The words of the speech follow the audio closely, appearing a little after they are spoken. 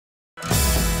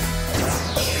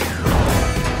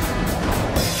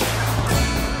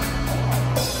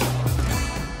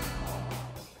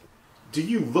Do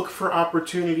you look for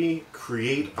opportunity,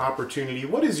 create opportunity?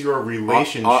 What is your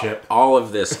relationship? All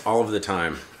of this, all of the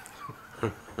time.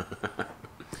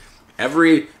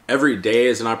 Every day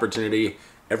is an opportunity.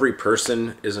 Every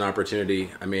person is an opportunity.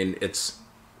 I mean, it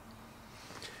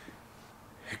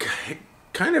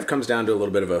kind of comes down to a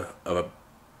little bit of a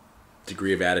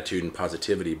degree of attitude and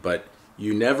positivity, but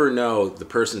you never know, the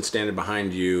person standing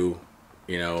behind you,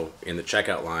 you know, in the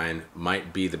checkout line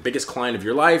might be the biggest client of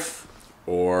your life,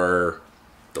 or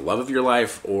the love of your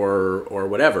life, or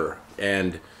whatever.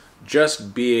 And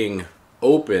just being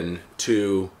open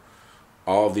to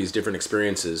all of these different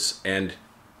experiences. And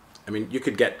I mean, you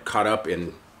could get caught up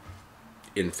in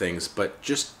things, but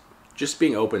just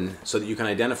being open so that you can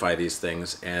identify these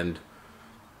things. And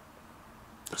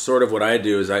sort of what I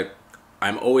do is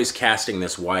I'm always casting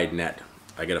this wide net.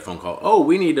 I get a phone call, oh,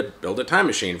 we need to build a time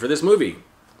machine for this movie.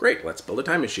 Great, let's build a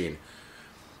time machine.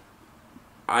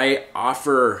 I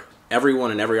offer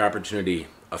everyone and every opportunity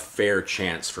a fair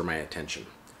chance for my attention.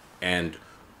 And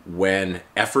when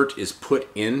effort is put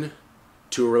in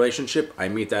to a relationship, I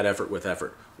meet that effort with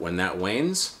effort. When that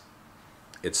wanes,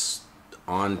 it's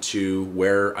on to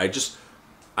where I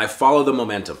follow the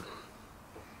momentum.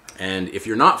 And if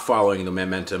you're not following the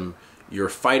momentum, you're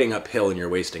fighting uphill and you're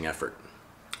wasting effort.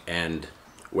 And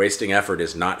wasting effort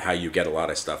is not how you get a lot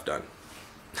of stuff done.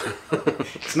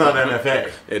 It's not MFA.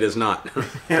 It is not.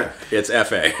 It's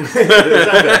FA. It's FA.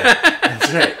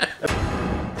 That's right.